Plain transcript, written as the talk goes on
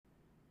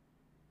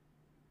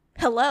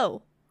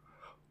Hello.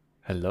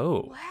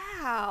 Hello.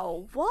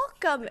 Wow.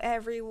 Welcome,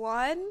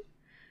 everyone.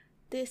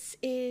 This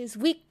is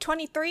week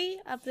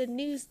 23 of the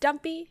news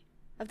Dumpy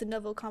of the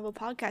NgoVo Convo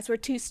podcast. We're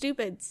two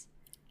stupids.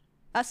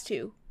 Us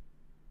two.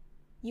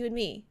 You and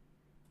me.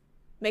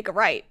 Make a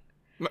right.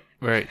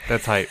 Right.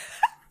 That's hype.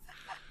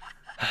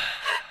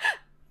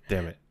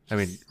 Damn it. I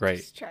mean, right.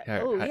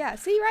 Yeah.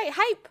 See, right.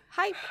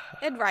 Hype,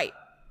 and right.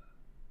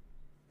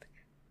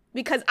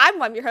 Because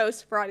I'm your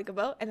host, Veronica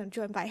Boat, and I'm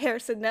joined by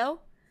Harrison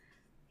No.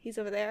 He's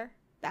over there,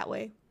 that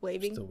way,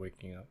 waving. Still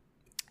waking up.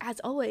 As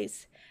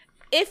always,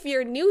 if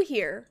you're new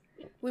here,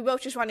 we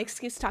both just want an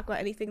excuse to talk about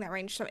anything that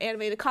ranges from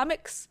anime to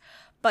comics.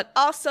 But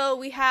also,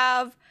 we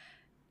have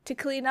to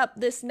clean up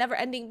this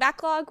never-ending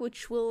backlog,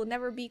 which will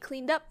never be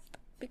cleaned up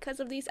because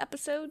of these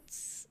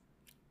episodes.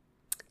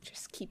 It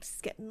just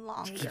keeps getting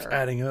longer. It keeps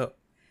adding up.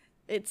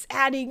 It's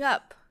adding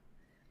up.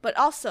 But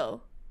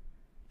also,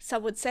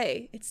 some would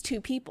say it's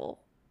two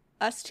people.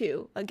 Us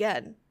two,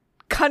 again,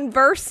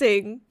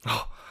 conversing.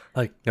 Oh,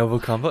 like NgoVo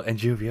Convo and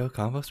NgoVo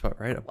Convo spot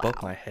right above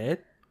my head.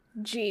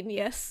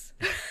 Genius.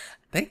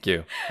 Thank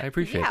you. I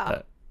appreciate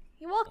that.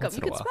 You're welcome.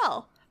 You can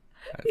spell.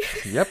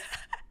 Yep.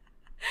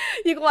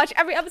 You can watch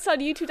every episode on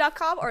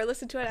youtube.com or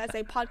listen to it as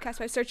a podcast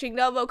by searching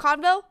NgoVo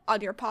Convo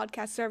on your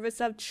podcast service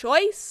of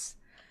choice.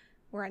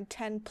 We're on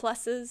 10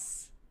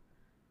 pluses.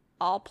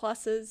 All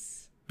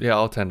pluses. Yeah,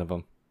 all 10 of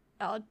them.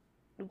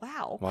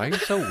 Wow. Why are you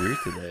so weird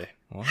today?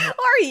 What?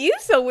 Why are you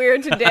so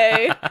weird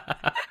today?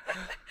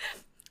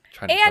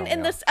 And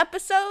in this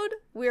episode,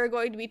 we are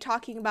going to be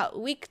talking about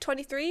week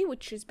 23,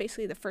 which is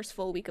basically the first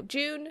full week of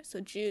June.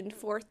 So June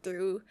 4th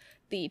through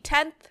the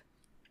 10th.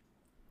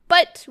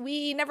 But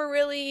we never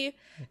really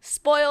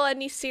spoil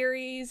any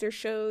series or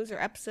shows or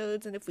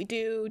episodes. And if we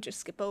do, just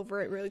skip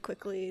over it really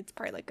quickly. It's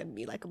probably going to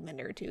be like a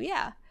minute or two.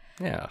 Yeah.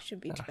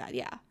 Shouldn't be too bad.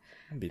 Yeah.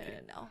 No.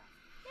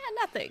 Yeah,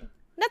 nothing.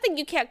 Nothing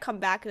you can't come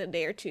back in a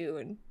day or two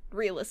and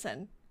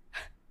re-listen.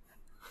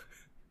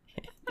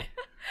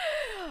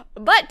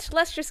 But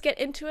let's just get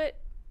into it.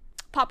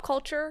 Pop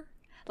culture.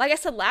 Like I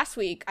said last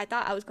week, I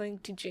thought I was going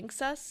to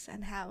jinx us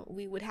and how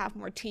we would have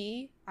more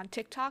tea on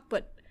TikTok,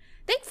 but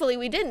thankfully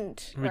we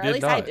didn't. Or at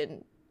least I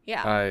didn't.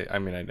 Yeah. I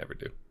mean, I never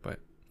do, but.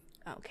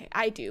 Okay,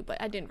 I do,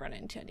 but I didn't run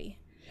into any.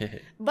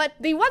 But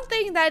the one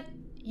thing that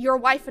your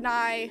wife and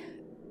I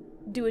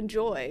do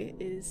enjoy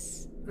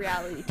is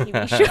reality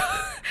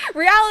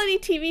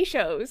TV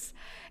shows.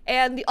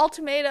 And The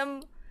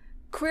Ultimatum,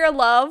 Queer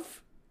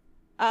Love,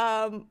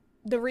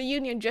 the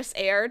reunion just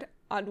aired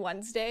on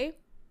Wednesday.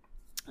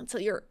 And so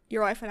your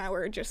wife and I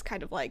were just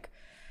kind of like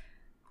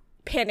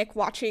panic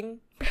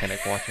watching.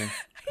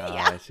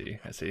 Yeah. I see.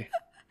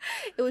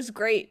 It was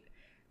great.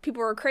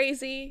 People were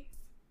crazy.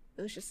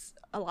 It was just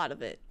a lot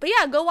of it. But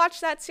yeah, go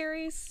watch that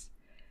series.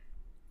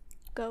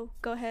 Go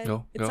ahead.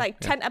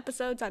 It's 10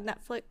 episodes on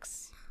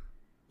Netflix.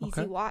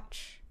 Easy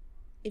watch.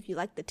 If you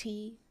like the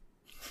tea.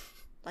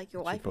 Like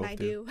your wife and I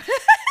do.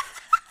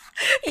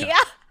 Yeah.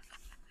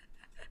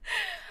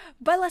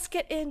 But let's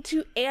get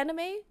into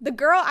anime. The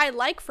Girl I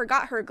Like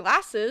Forgot Her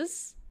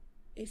Glasses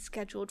is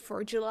scheduled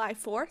for July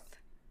 4th.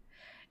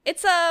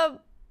 It's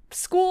a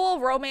school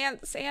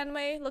romance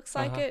anime, looks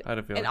like it.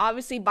 And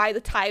obviously by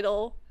the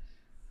title,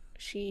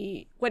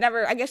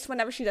 whenever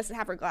she doesn't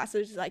have her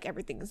glasses, like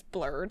everything's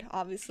blurred,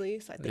 obviously.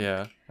 So I think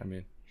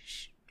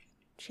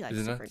she likes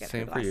to forget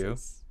her glasses. For you?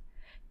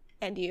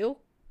 And you?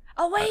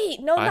 Oh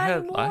wait, no, not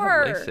anymore.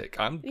 I have LASIK.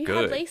 I'm good. You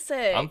have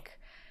LASIK.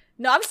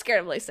 No, I'm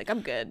scared of LASIK.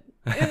 I'm good.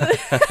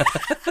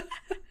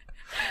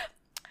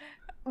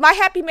 My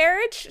Happy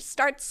Marriage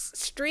starts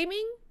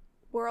streaming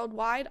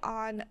worldwide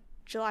on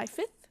July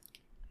 5th.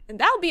 And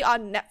that'll be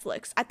on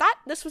Netflix. I thought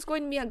this was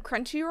going to be on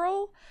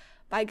Crunchyroll,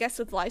 but I guess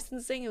with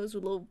licensing, it was a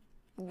little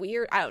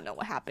weird. I don't know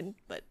what happened,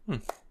 but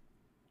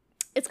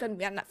it's going to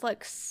be on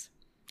Netflix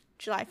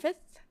July 5th.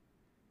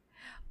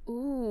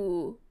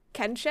 Ooh,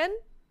 Kenshin?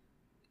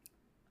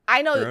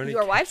 I know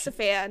your wife's a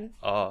fan.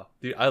 Oh,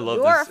 dude, I love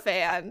this. You're a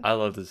fan. I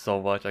love this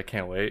so much. I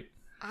can't wait.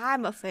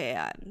 I'm a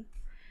fan.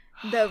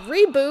 The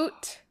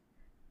reboot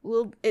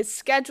is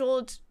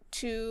scheduled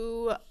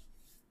to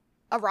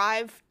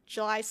arrive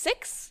July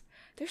 6th.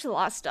 There's a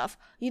lot of stuff.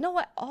 You know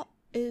what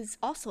is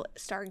also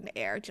starting to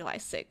air July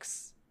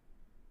 6th?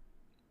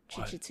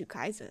 Jujutsu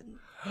Kaisen.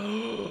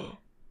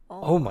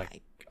 Oh my.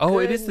 Oh,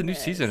 it is the new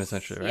season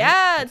essentially, right?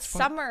 Yeah, it's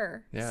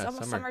summer. Yeah,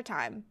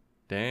 summertime.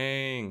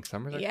 Dang,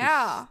 summer's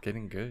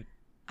getting good.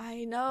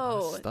 I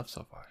know. Stuff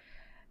so far.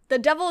 The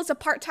Devil is a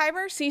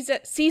Part-Timer,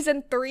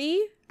 season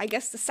 3. I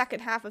guess the second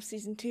half of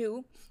season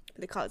 2.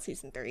 But they call it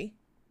season 3.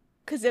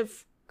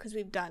 Because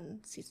we've done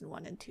season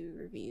 1 and 2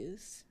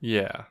 reviews.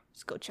 Yeah.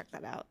 Just go check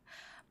that out.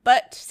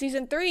 But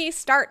season 3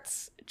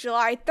 starts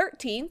July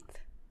 13th.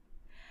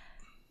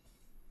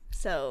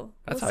 So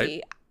we'll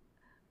see.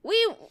 I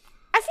feel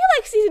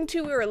like season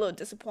 2 we were a little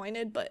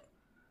disappointed, but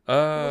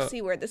we'll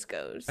see where this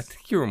goes. I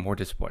think you were more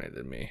disappointed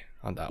than me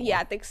on that one. Yeah,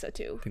 I think so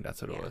too. I think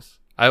that's what it was.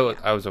 I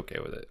was okay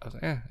with it. I was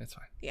like, it's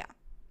fine. Yeah.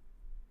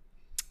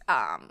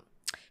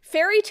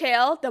 Fairy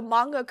Tail, the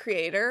manga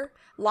creator,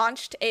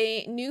 launched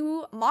a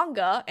new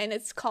manga, and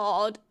it's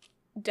called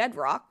Dead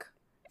Rock,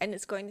 and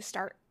it's going to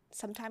start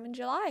sometime in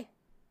July.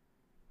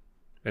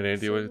 Any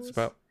idea what it's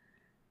about?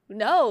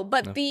 No,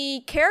 but No.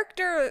 the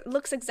character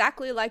looks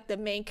exactly like the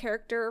main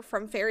character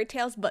from Fairy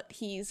Tales, but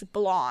he's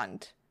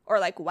blonde or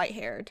like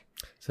white-haired.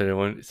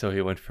 So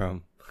he went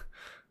from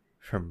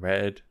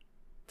red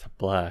to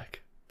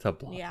black to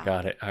blonde. Yeah.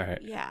 Got it. All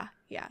right. Yeah.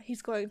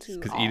 He's going to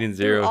Because all, Eden through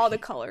Zero, all the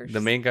colors.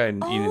 the main guy in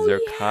Eden Zero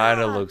yeah.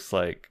 kind of looks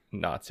like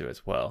Natsu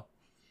as well.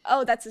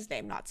 Oh, that's his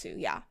name, Natsu.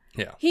 Yeah.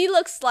 Yeah. He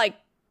looks like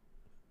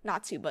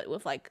Natsu, but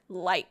with like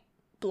light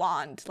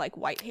blonde, like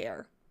white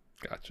hair.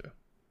 Gotcha.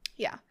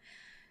 Yeah.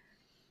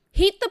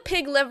 Heat the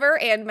Pig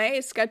Liver anime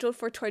is scheduled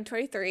for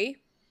 2023.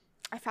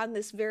 I found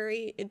this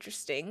very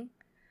interesting.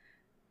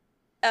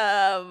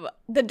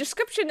 The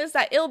description is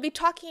that it'll be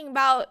talking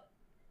about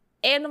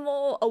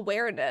animal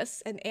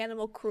awareness and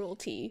animal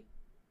cruelty.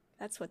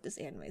 That's what this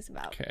anime is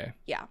about. Okay.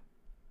 Yeah.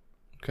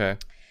 Okay.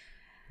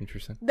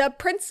 Interesting. The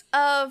Prince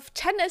of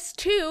Tennis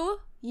 2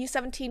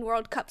 U17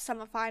 World Cup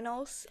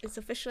semifinals is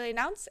officially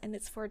announced, and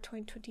it's for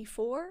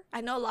 2024.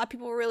 I know a lot of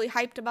people were really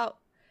hyped about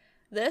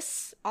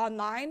this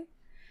online.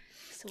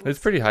 So It's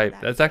pretty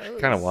hyped. That's actually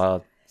kind of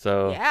wild.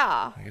 So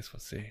yeah. I guess we'll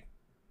see.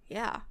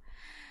 Yeah.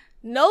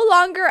 No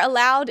longer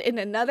allowed in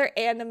another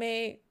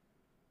anime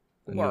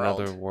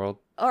world. Another world.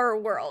 Or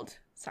world.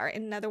 Sorry,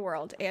 in another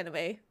world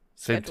anime. Same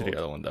scheduled. to the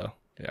other one though.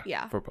 Yeah.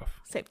 Yeah. For both.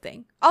 Same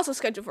thing. Also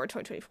scheduled for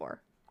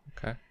 2024.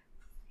 Okay.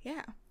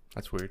 Yeah.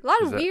 That's weird. A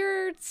lot of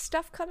weird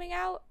stuff coming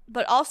out,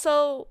 but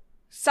also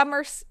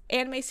summer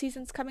anime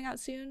season's coming out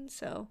soon,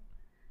 so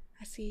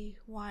I see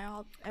why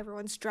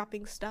everyone's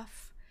dropping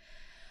stuff.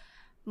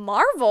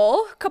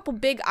 Marvel, a couple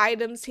big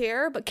items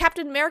here, but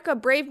Captain America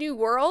Brave New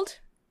World,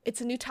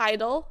 it's a new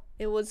title.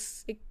 It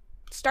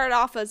started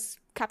off as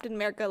Captain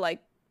America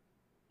like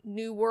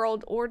New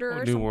World Order or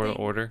something. New World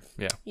Order.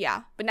 Yeah.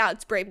 Yeah, but now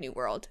it's Brave New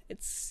World.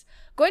 It's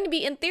going to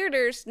be in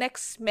theaters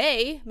next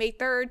May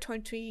 3rd,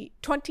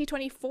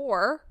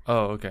 2024.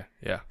 Oh, okay.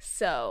 Yeah.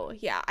 So,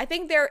 yeah, I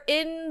think they're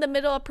in the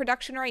middle of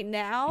production right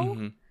now.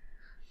 Mm-hmm.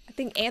 I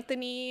think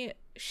Anthony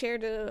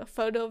shared a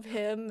photo of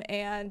him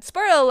and,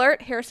 spoiler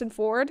alert, Harrison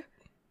Ford.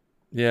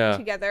 Yeah.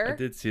 Together. I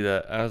did see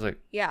that. I was like,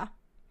 yeah.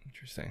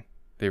 Interesting.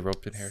 They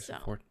roped in Harrison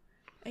Ford.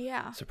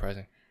 Yeah.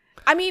 Surprising.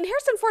 I mean,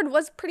 Harrison Ford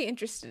was pretty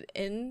interested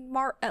in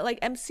like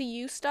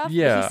MCU stuff.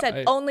 Yeah. But he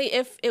said only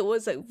if it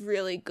was a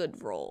really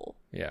good role.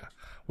 Yeah.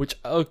 Which,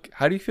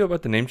 how do you feel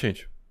about the name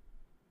change?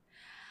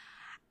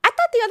 I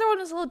thought the other one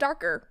was a little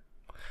darker.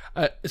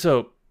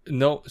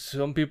 No,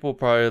 some people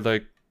probably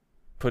like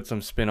put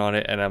some spin on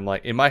it, and I'm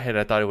like, in my head,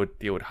 I thought it would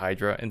deal with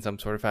Hydra in some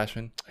sort of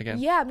fashion again.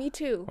 Yeah, me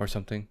too. Or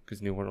something,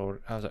 because New World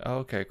Order. I was like, oh,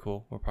 okay,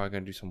 cool. We're probably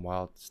gonna do some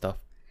wild stuff,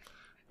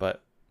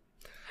 but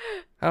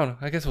I don't know.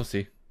 I guess we'll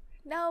see.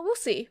 No, we'll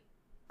see.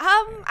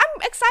 I'm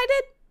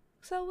excited,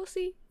 so we'll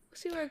see. We'll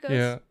see where it goes.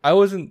 Yeah, I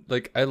wasn't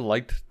like I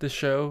liked the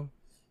show,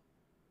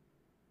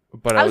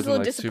 but I was a wasn't,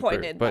 little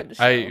disappointed by the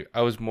show.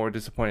 I was more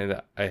disappointed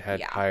that I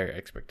had higher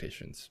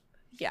expectations.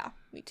 Yeah,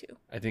 me too.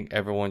 I think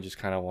everyone just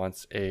kind of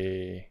wants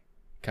a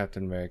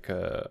Captain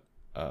America,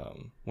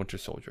 Winter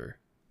Soldier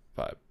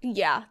vibe.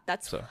 Yeah,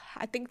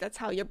 I think that's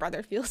how your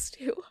brother feels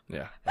too.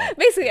 Yeah,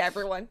 basically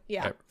everyone.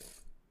 Yeah.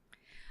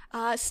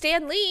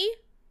 Stan Lee,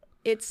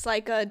 it's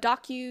like a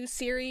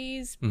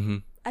docu-series. Mm-hmm.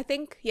 I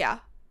think. Yeah.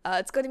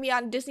 It's going to be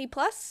on Disney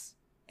Plus,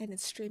 and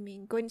it's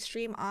going to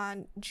stream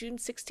on June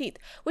 16th,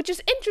 which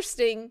is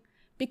interesting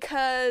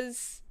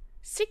because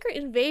Secret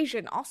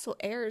Invasion also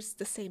airs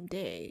the same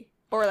day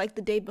or like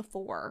the day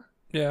before.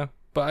 Yeah,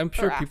 but I'm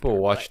sure people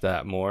watch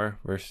that more,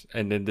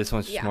 and then this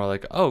one's just more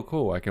like, oh,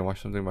 cool, I can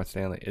watch something about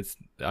Stanley.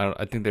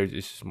 I think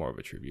it's just more of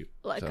a tribute,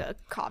 like a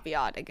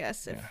caveat, I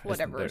guess, if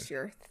whatever is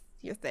your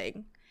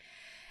thing.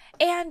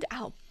 And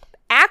I'll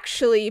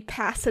actually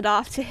pass it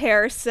off to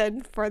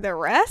Harrison for the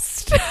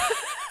rest.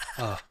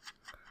 Oh,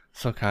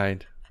 so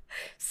kind.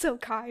 So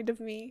kind of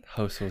me.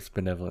 Host was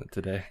benevolent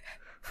today.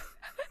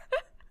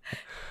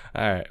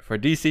 All right, for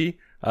DC,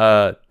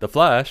 The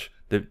Flash,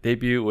 the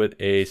debut with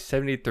a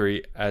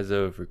 73 as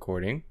of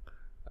recording.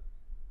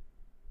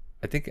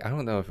 I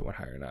don't know if it went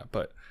higher or not,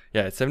 but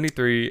yeah, it's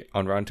 73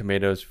 on Rotten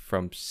Tomatoes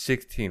from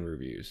 16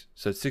 reviews.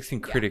 So it's 16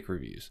 critic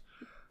reviews.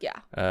 Yeah.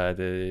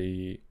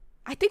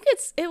 I think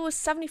it was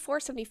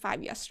 74,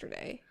 75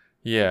 yesterday.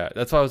 Yeah,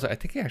 that's why I was like, I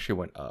think it actually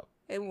went up.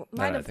 It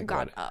might have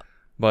gone up.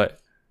 But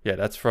yeah,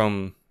 that's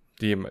from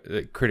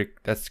the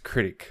critic. That's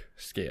critic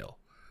scale.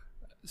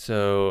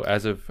 So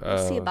as of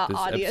this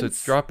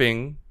episode's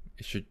dropping,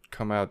 it should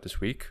come out this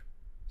week.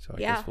 So I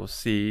guess we'll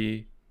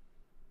see.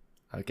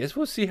 I guess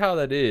we'll see how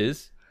that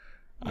is.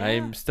 Yeah.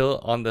 I'm still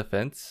on the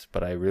fence,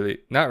 but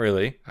not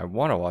really. I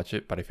want to watch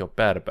it, but I feel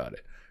bad about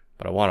it.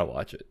 But I want to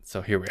watch it.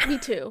 So here we are. Me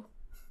too.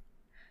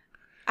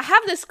 I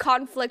have this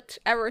conflict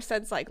ever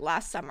since like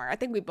last summer. I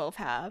think we both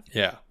have.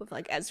 Yeah. With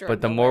like Ezra.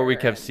 But the more we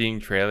kept seeing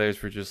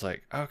trailers, we're just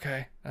like,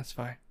 okay, that's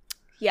fine.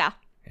 Yeah.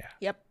 Yeah.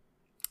 Yep.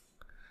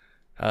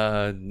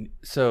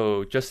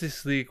 So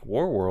Justice League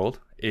War World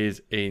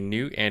is a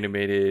new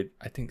animated,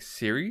 I think,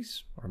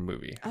 series or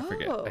movie. I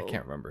forget. I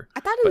can't remember. I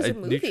thought it was a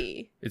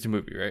movie. It's a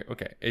movie, right?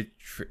 Okay.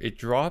 It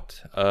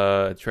dropped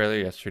a trailer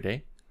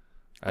yesterday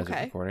as of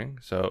recording.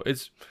 So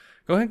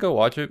go ahead and go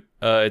watch it.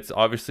 It's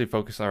obviously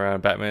focused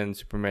around Batman,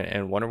 Superman,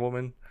 and Wonder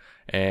Woman,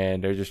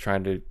 and they're just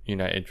trying to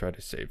unite and try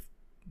to save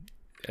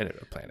a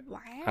planet. Wow.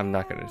 I'm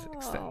not gonna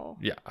extend.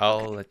 Yeah,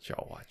 I'll let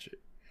y'all watch it.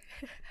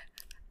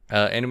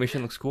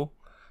 Animation looks cool,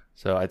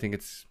 so I think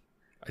it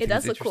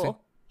does look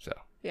cool. So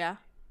yeah.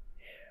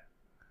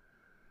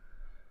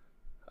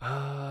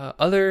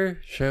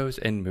 Other shows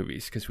and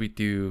movies, because we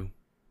do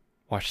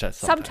watch that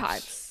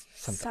sometimes.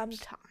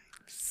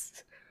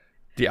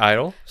 The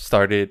Idol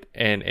started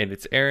and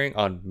it's airing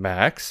on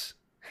Max.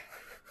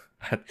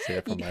 I had to say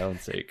it for my own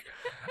sake.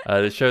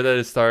 The show that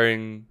is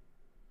starring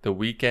The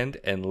Weeknd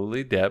and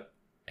Lily Depp,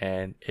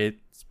 and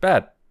it's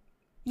bad.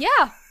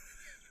 Yeah.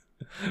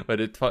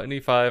 But it's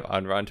 25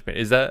 on Rotten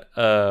Tomatoes. Is that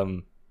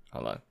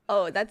hold on.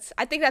 Oh,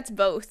 I think that's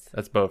both.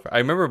 That's both. I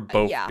remember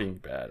both being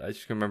bad. I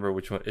just can't remember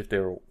which one, if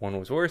one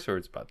was worse or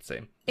it's about the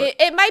same. But,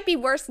 it might be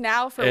worse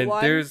now for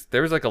one.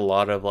 There was like a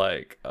lot of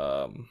like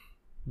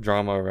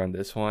drama around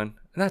this one.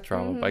 Not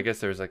drama, but I guess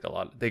there's like a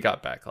lot. They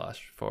got backlash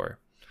for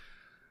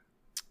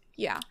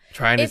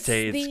trying to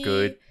say it's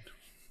good.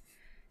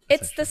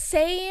 It's the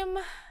same.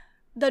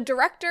 The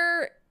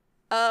director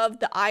of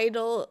The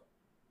Idol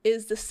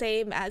is the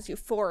same as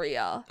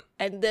Euphoria,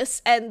 and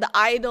The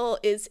Idol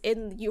is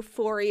in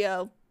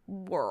Euphoria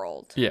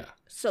world. Yeah.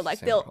 So like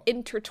they'll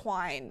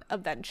intertwine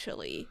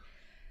eventually.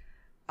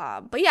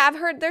 But yeah, I've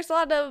heard there's a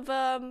lot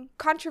of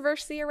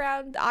controversy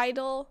around The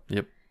Idol.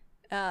 Yep.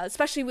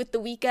 Especially with The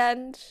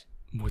Weeknd.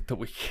 With The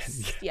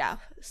Weeknd. Yeah,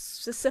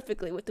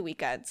 specifically with The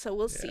Weeknd. So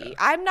we'll see.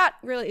 I'm not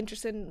really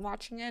interested in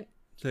watching it.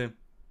 Same.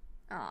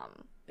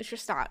 It's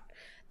just not.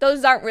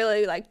 Those aren't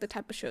really like the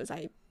type of shows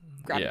I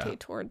gravitate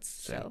towards.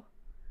 Same. So,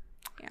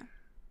 yeah.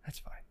 That's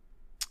fine.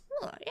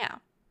 Oh, yeah.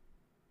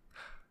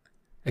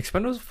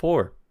 Expendables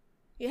 4.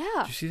 Yeah.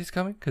 Did you see this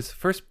coming? Because the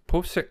first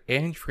poster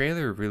and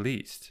trailer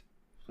released.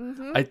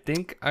 Mm-hmm. I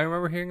think I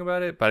remember hearing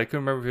about it, but I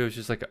couldn't remember if it was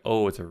just like,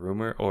 it's a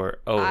rumor or,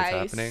 it's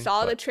happening. I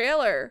saw the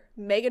trailer.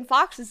 Megan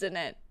Fox is in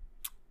it.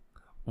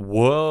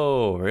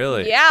 Whoa,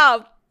 really?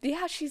 Yeah,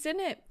 she's in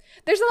it.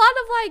 There's a lot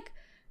of like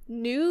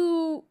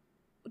newer,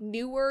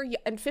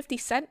 and 50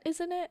 Cent is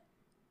in it.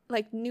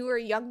 Like newer,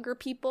 younger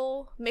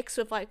people mixed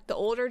with like the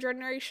older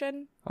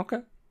generation. Okay.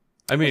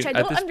 I mean, which I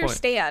don't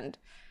understand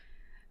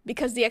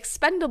because the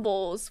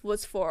Expendables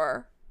was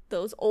for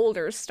those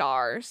older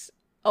stars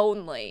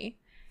only.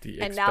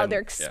 And now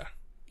they're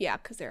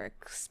because they're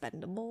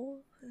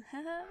expendable.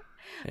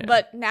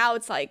 But now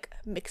it's like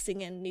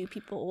mixing in new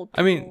people, old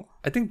people. I mean,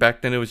 I think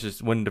back then it was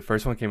just when the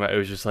first one came out, it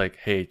was just like,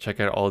 hey,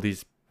 check out all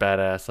these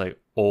badass like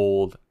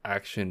old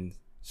action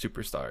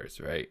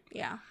superstars, right?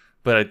 Yeah.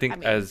 But I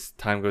think as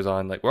time goes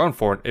on, like we're on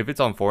 4. If it's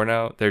on 4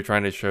 now, they're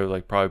trying to show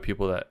like probably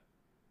people that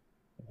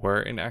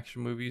were in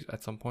action movies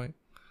at some point.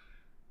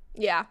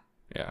 Yeah.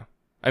 Yeah.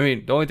 I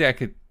mean, the only thing I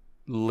could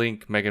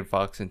link Megan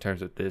Fox in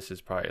terms of this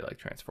is probably like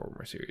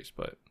Transformer series,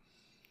 but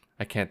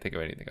I can't think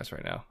of anything else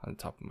right now on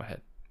the top of my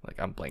head. Like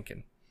I'm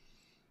blanking.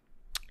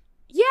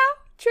 Yeah,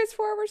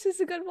 Transformers is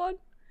a good one.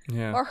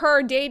 Yeah. Or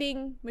her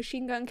dating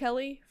Machine Gun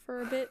Kelly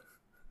for a bit.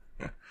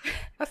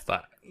 That's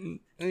not.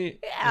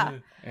 Yeah.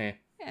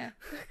 Yeah.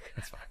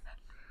 That's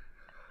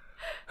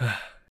fine.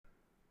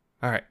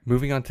 All right,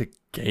 moving on to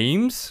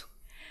games.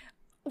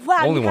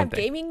 Wow, only you have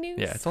gaming news?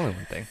 Yeah, it's only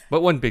one thing,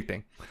 but one big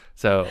thing.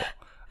 So,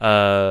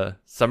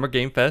 Summer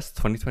Game Fest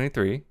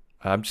 2023.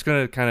 I'm just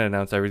gonna kind of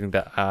announce everything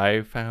that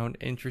I found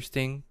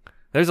interesting.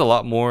 There's a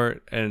lot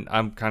more, and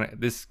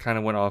this kind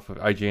of went off of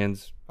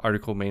IGN's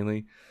article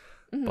mainly.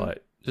 Mm-hmm.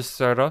 But just to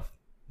start off,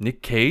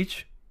 Nick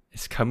Cage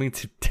is coming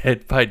to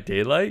Dead by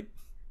Daylight.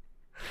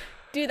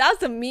 Dude, that was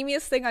the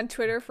memeiest thing on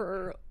Twitter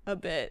for a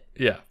bit.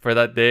 Yeah, for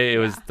that day, it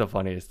was the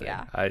funniest thing.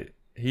 Yeah.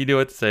 He knew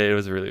what to say. It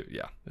was really,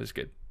 it was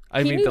good.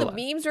 He knew the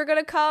memes were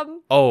gonna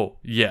come. Oh,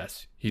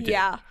 yes, he did.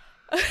 Yeah.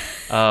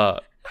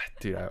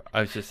 Dude,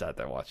 I was just sat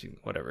there watching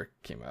whatever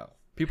came out.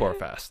 People are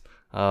fast.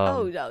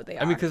 Oh, no, they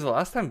are. I mean, because the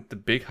last time the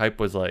big hype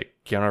was like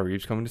Keanu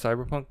Reeves coming to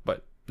Cyberpunk,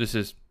 but this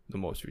is the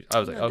most recent. I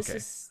was like, okay.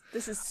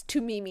 This is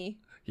too memey.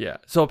 Yeah.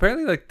 So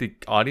apparently, like, the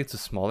audience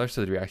was smaller,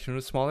 so the reaction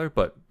was smaller,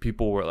 but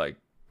people were like,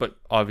 but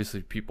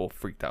obviously people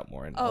freaked out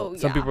more. And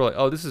some people were like,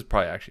 oh, this is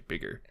probably actually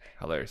bigger,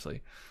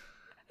 hilariously.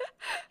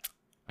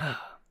 All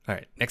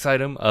right, next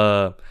item.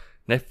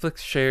 Netflix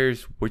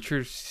shares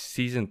Witcher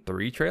Season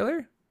 3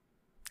 trailer.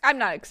 I'm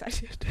not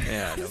excited.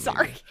 Yeah, no,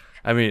 sorry.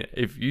 I mean,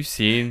 if you've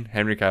seen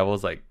Henry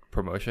Cavill's like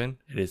promotion,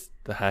 it is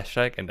the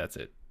hashtag and that's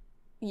it.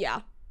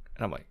 Yeah.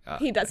 And I'm like,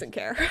 he doesn't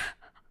care.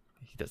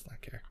 He does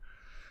not care.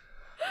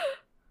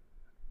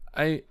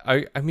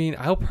 I mean,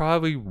 I'll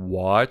probably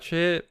watch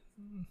it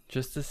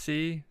just to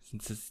see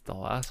since it's the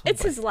last one.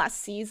 It's his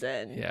last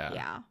season.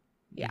 Yeah.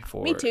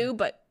 Me too,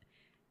 but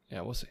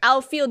yeah, we'll see.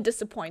 I'll feel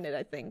disappointed,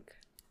 I think.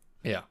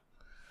 Yeah.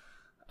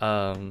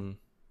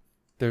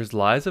 There's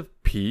Lies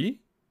of P.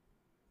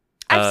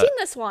 I've seen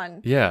this one.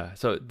 Yeah.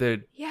 So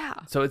Yeah.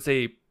 So it's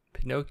a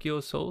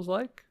Pinocchio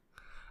Souls-like.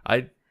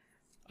 I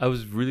I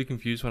was really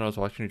confused when I was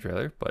watching the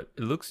trailer, but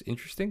it looks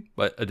interesting.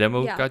 But a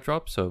demo got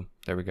dropped, so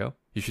there we go.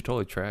 You should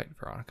totally try it,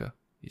 Veronica.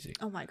 Easy.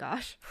 Oh my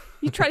gosh.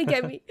 You try to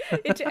get me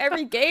into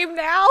every game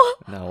now?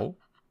 No.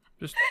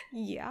 Just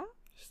yeah.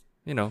 Just,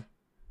 you know,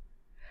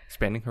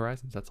 expanding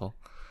horizons, that's all.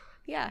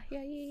 Yeah.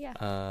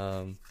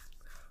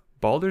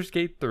 Baldur's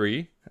Gate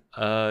 3,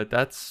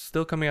 that's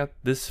still coming out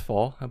this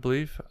fall, I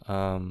believe.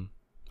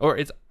 Or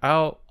it's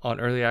out on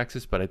early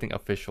access, but I think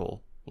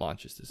official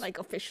launches this. Like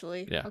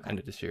officially? Yeah, end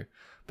of this year.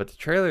 But the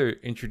trailer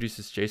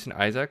introduces Jason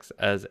Isaacs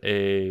as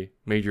a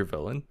major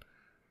villain.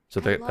 So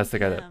that's the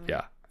guy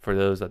that, for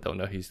those that don't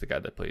know, he's the guy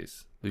that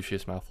plays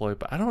Lucius Malfoy.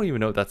 But I don't even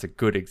know if that's a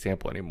good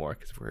example anymore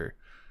because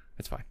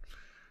it's fine.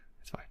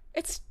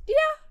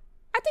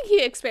 I think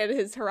he expanded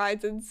his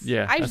horizons.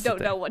 Yeah, I just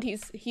don't know what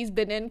he's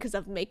been in because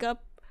of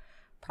makeup.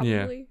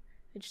 Probably. Yeah.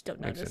 I just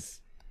don't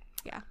notice.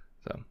 Yeah.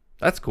 So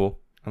that's cool.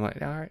 I'm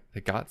like, all right,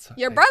 they got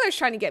something. Your brother's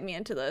trying to get me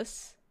into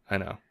this. I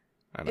know.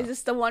 Is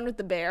this the one with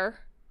the bear?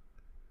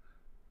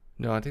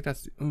 No, I think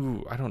that's.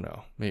 I don't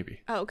know.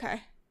 Maybe. Oh,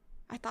 okay.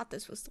 I thought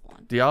this was the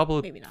one.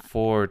 Diablo Maybe not.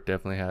 4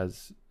 definitely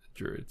has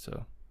Druid,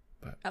 so.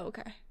 But. Oh,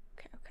 okay.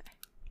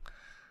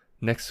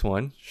 Next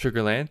one,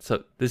 Sugarland.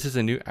 So this is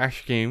a new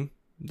action game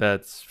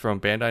that's from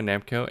Bandai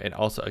Namco and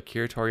also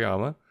Akira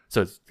Toriyama.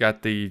 So it's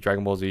got the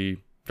Dragon Ball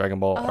Z, Dragon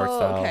Ball art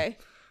style. Okay.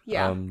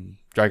 Yeah.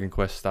 Dragon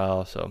Quest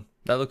style. So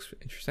that looks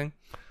interesting.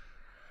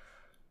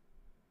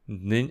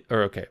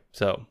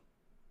 So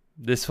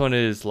this one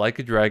is Like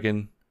a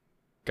Dragon,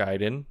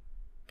 Gaiden.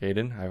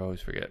 I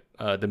always forget.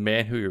 The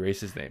man who erased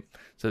his name.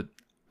 So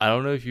I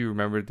don't know if you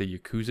remember the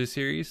Yakuza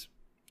series.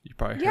 You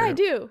probably heard. Yeah, I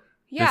do.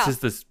 Yeah.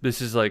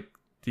 This is like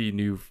the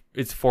new.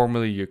 It's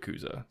formerly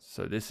Yakuza.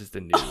 So this is the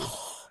new.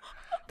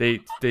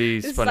 They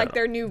this spun is like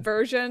their new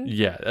version.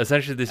 Yeah,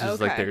 essentially this is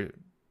like their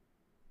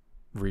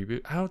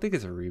reboot. I don't think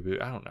it's a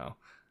reboot. I don't know.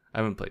 I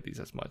haven't played these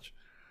as much.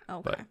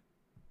 Okay. But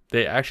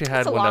they actually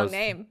had one. That's a long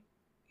name.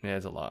 Yeah,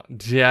 it's a lot.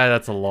 Yeah,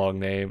 that's a long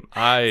name.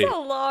 It's a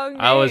long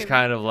name. I was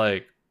kind of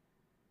like,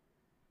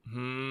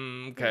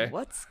 okay.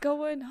 What's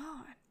going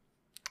on?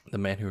 The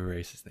man who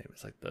erased his name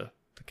is like the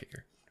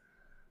kicker.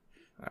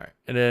 All right.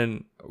 And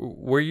then,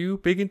 were you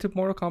big into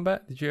Mortal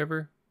Kombat? Did you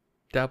ever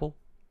dabble?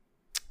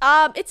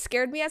 It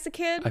scared me as a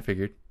kid. I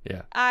figured.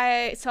 Yeah.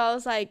 So I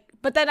was like,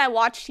 but then I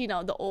watched,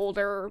 the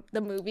older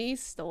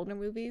movies.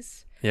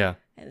 Yeah.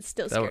 And it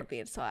still scared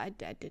me, so I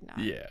did not.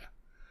 Yeah.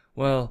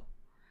 Well,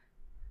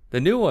 the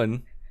new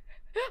one,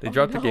 they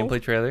dropped the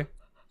gameplay trailer.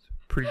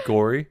 Pretty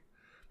gory,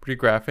 pretty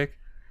graphic.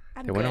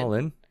 They went all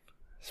in.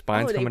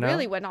 Spines coming out. They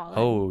really went all in.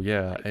 Oh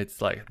yeah,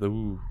 it's like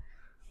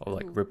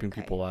ripping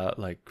people out,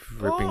 like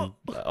ripping.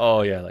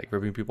 Oh yeah, like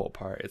ripping people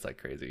apart. It's like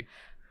crazy.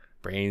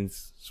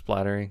 Brains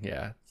splattering.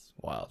 Yeah, it's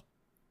wild.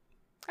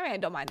 I mean, I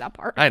don't mind that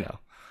part. I know.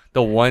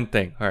 The one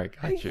thing. All right,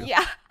 got you.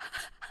 Yeah.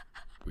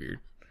 Weird.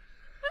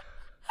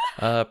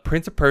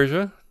 Prince of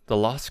Persia: The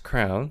Lost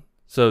Crown.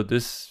 So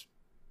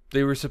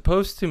they were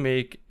supposed to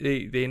make.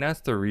 They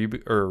announced a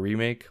reboot or a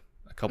remake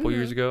a couple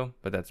years ago,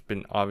 but that's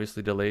been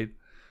obviously delayed.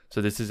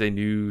 So this is a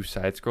new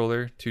side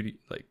scroller 2D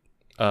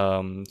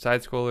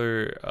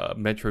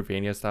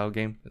Metroidvania style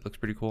game. It looks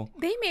pretty cool.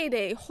 They made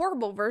a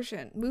horrible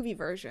movie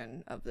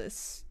version of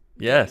this.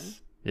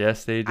 Yes.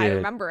 Yes, they did. I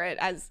remember it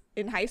as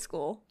in high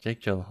school.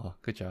 Jake Gyllenhaal.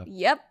 Good job.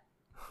 Yep.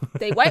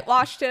 They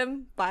whitewashed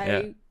him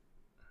by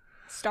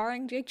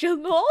starring Jake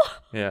Gyllenhaal.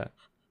 Yeah.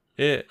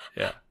 It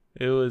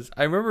was.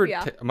 I remember.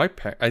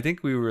 I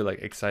think we were like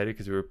excited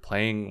because we were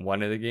playing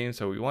one of the games,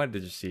 so we wanted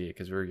to just see it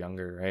because we were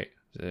younger, right?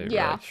 So we were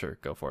like, sure,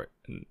 go for it.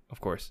 And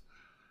of course,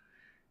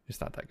 it's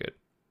not that good.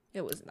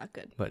 It wasn't that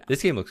good. But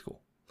this game looks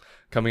cool.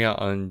 Coming out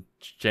on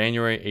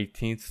January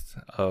 18th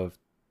of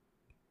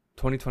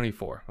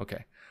 2024.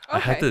 Okay. I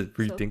had to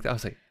rethink that. I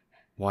was like,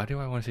 why do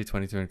I want to say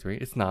 2023?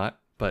 It's not,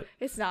 but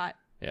it's not.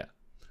 Yeah.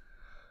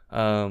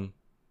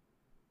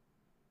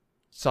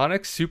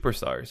 Sonic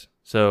Superstars.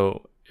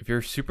 So if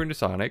you're super into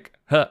Sonic,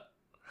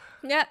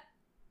 yeah,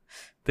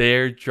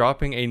 they're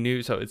dropping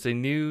it's a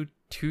new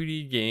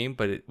 2D game,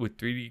 but with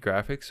 3D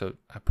graphics. So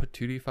I put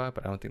 2D5,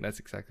 but I don't think that's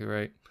exactly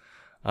right.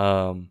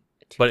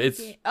 But it's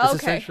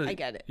essentially, I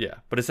get it. Yeah,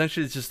 but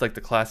essentially it's just like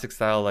the classic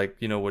style, like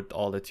with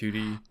all the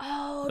 2D.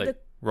 Oh, like, the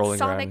rolling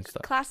Sonic around and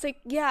stuff. Classic.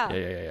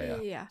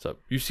 Yeah. So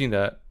you've seen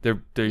that. They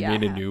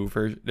made a new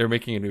version. They're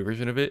making a new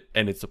version of it,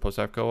 and it's supposed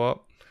to have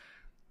co-op.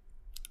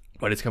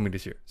 But it's coming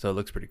this year, so it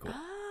looks pretty cool.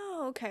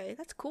 Oh, okay,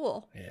 that's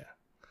cool. Yeah.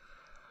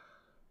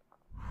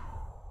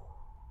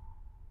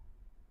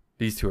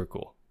 These two are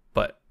cool,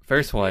 but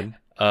first one,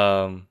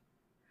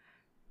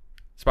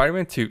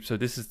 Spider-Man 2. So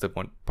this is the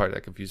one part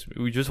that confused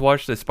me. We just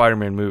watched the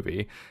Spider-Man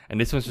movie,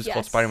 and this one's just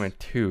called Spider-Man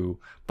 2,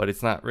 but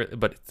it's not really.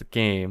 But it's a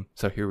game,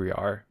 so here we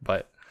are.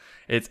 But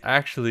it's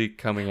actually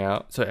coming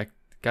out. So I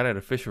got an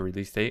official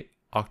release date,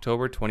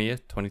 October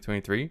 20th,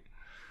 2023.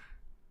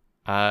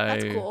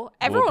 That's cool.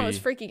 Everyone was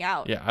freaking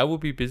out. Yeah, I will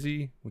be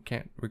busy. We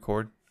can't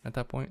record at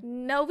that point.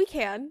 No, we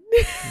can.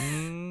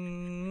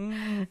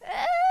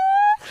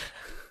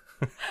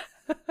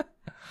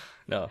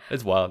 No,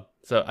 it's wild.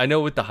 So I know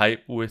with the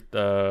hype with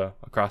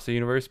Across the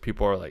Universe,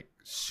 people are like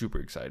super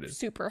excited.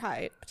 Super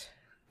hyped.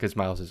 Because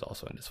Miles is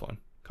also in this one.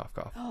 Cough,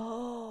 cough.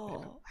 Oh,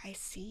 yeah. I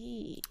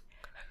see.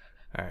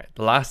 All right.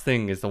 The last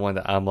thing is the one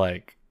that I'm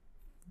like,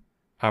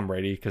 I'm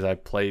ready because I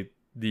played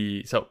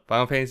so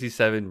Final Fantasy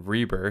VII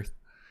Rebirth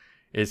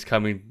is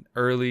coming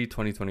early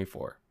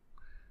 2024.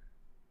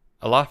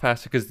 A lot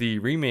faster because the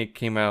remake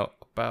came out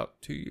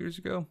about 2 years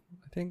ago,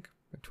 I think.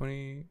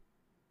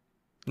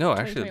 No,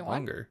 actually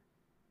longer.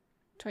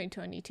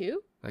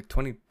 2022? Like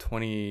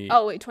 2020.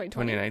 Oh, wait,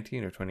 2020.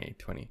 2019 or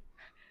 2020.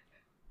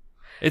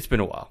 It's been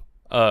a while.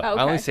 Okay.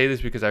 I only say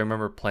this because I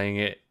remember playing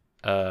it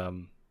at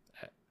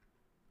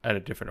a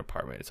different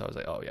apartment. So I was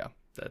like, oh, yeah,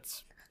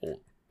 that's old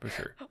for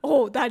sure.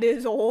 Oh, that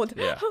is old.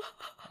 Yeah.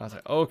 I was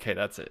like, okay,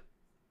 that's it.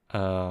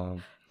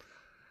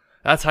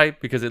 That's hype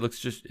because it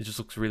just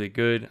looks really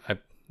good. I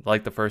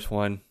like the first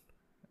one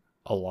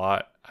a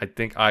lot. I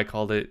think I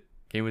called it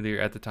Game of the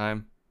Year at the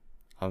time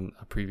on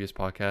a previous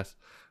podcast,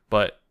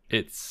 but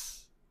I'm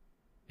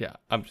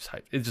just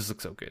hyped. It just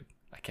looks so good.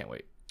 I can't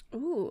wait.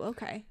 Ooh,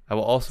 okay. I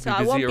will also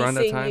be busy around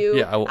that time. You.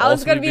 Yeah, I will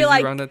also be busy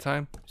around that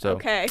time. So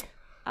okay,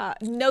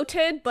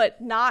 noted, but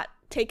not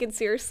taken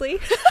seriously.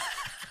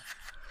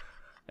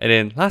 And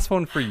then last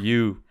one for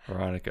you,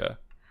 Veronica.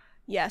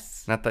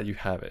 Yes. Not that you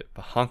have it,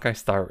 but Honkai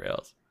Star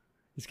Rails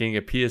is getting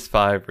a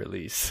PS5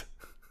 release.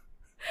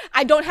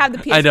 I don't have the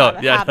PS5. I know.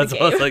 Yeah, that's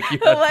what I was like. You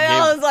have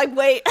I was like,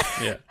 wait.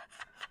 Yeah.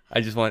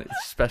 I just want it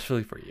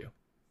especially for you.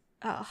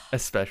 Oh.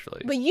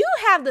 Especially. But you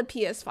have the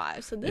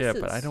PS5, so this is... Yeah,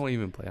 but I don't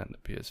even play on the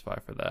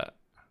PS5 for that.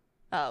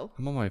 Oh.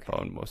 I'm on my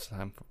phone most of the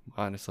time,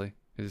 honestly.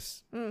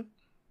 I'm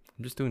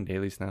just doing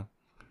dailies now.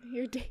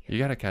 You're daily. You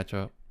gotta catch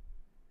up.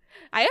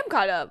 I am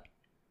caught up.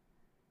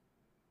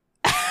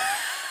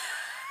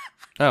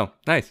 Oh,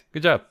 nice.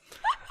 Good job.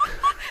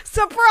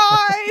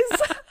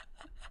 Surprise!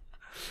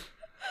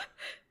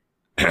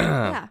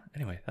 Yeah.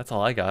 Anyway, that's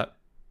all I got.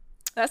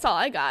 That's all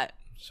I got.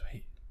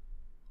 Sweet.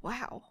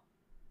 Wow.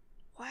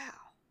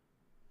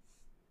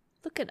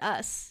 Look at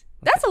us.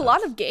 That's a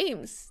lot of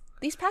games.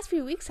 These past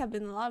few weeks have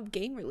been a lot of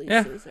game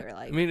releases. Yeah. Or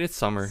like, I mean, it's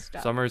summer.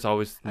 Stuff. Summer is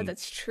always... Oh,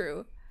 that's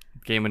true.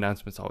 Game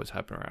announcements always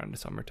happen around the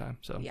summertime.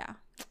 So yeah.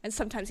 And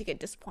sometimes you get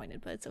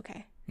disappointed, but it's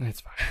okay.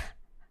 It's fine.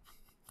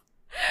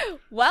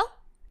 Well,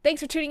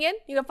 thanks for tuning in.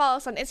 You can follow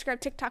us on Instagram,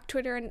 TikTok,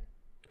 Twitter, and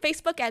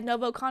Facebook at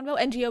NgoVo Convo,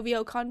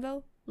 NgoVo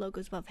Convo.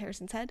 Logos above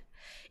Harrison's head.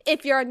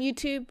 If you're on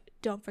YouTube,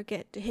 don't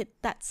forget to hit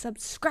that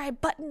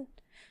subscribe button.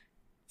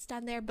 It's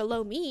down there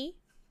below me.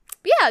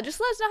 But yeah, just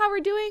let us know how we're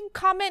doing.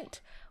 Comment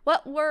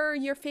what were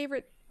your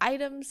favorite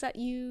items that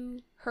you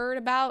heard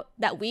about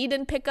that we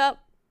didn't pick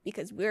up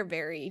because we're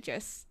very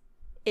just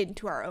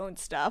into our own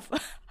stuff.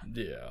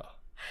 Yeah.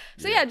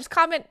 So yeah, just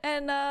comment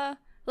and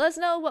let us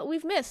know what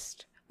we've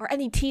missed or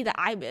any tea that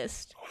I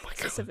missed. Oh my God.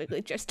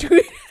 Specifically just to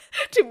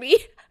me.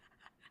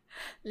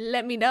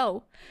 Let me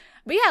know.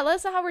 But yeah, let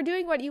us know how we're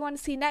doing. What do you want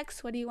to see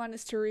next? What do you want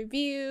us to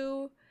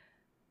review,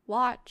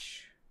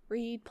 watch,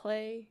 read,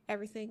 play,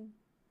 everything.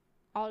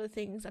 All the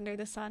things under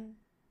the sun.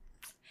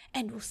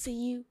 And we'll see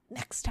you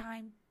next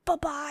time.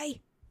 Bye-bye.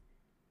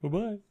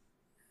 Bye-bye.